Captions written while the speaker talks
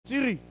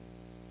3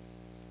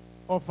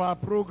 of our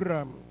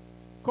program.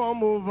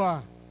 Come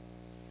over.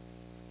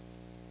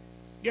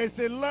 There is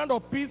a land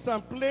of peace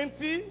and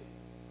plenty,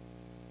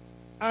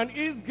 and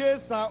its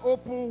gates are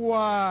open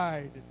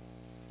wide.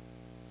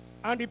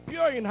 And the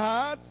pure in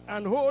heart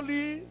and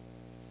holy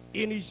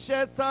in his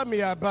shelter may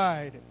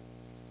abide.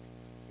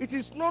 It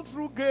is not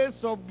through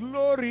gates of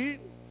glory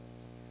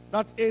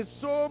that a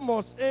soul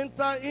must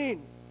enter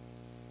in,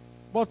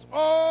 but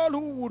all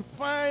who would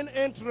find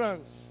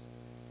entrance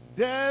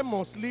there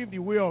must leave the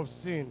way of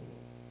sin.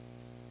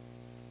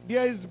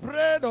 There is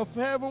bread of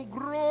heaven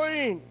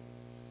growing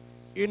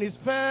in his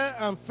fair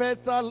and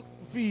fertile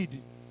field,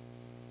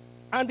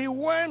 and the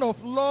wine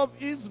of love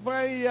is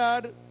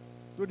vineyard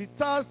to the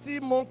thirsty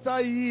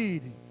mortal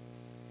yield.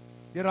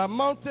 There are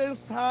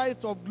mountains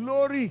height of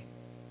glory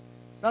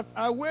that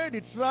away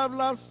the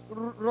traveler's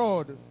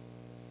road,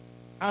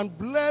 and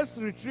blessed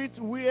retreat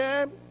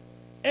where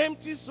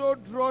empty soul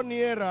draw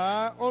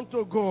nearer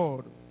unto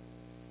God,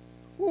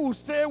 who will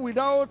stay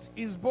without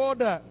his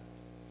border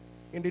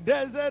in the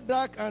desert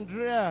dark and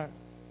drear,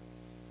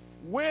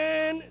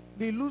 when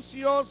the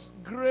luscious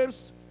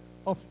grapes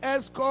of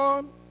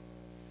Escom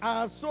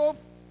are so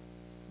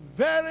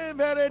very,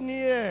 very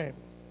near.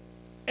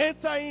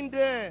 Enter in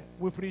there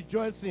with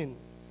rejoicing,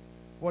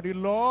 for the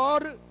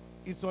Lord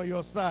is on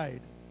your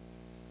side.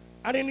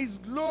 And in his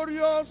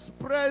glorious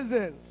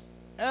presence,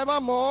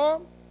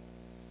 evermore,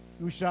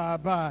 you shall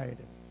abide.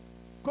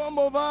 Come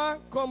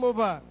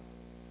over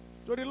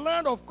to the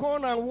land of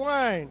corn and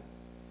wine.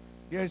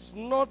 There is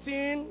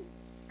nothing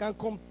can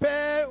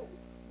compare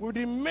with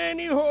the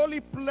many holy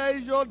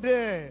pleasures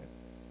there.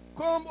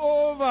 Come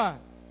over.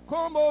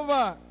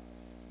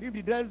 Leave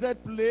the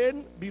desert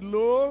plain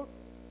below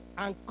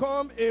and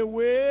come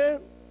away,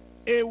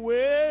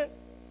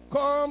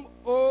 come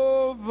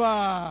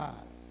over.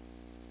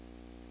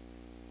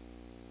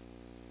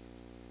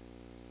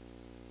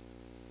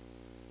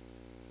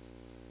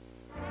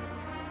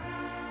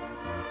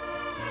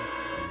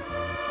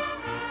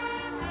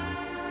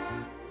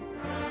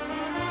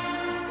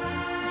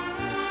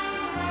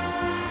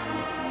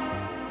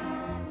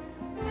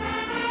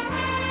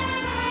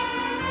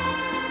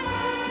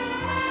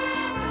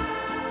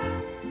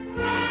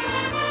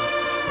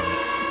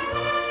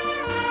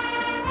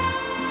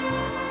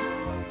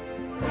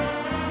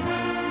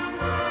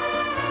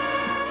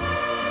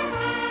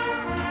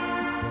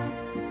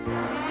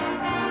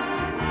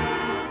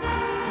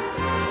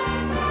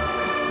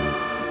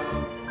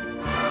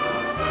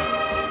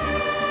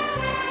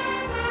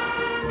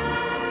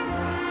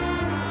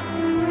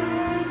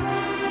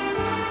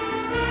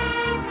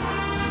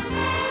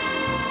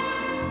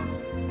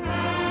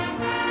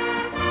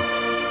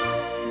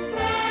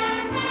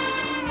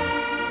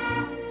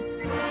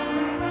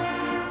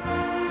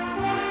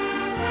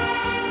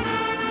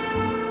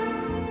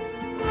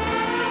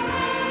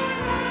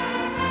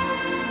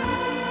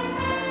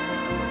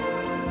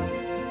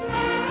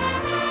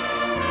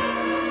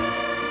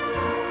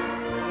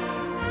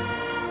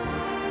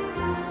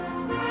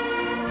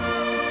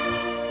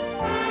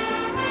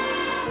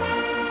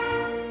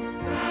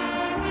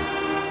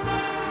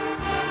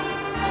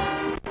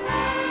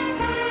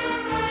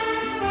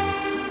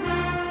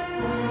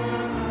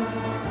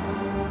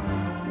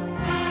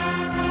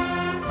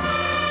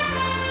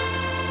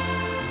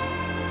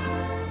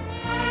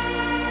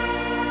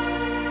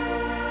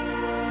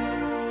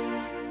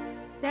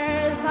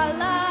 There's a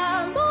light.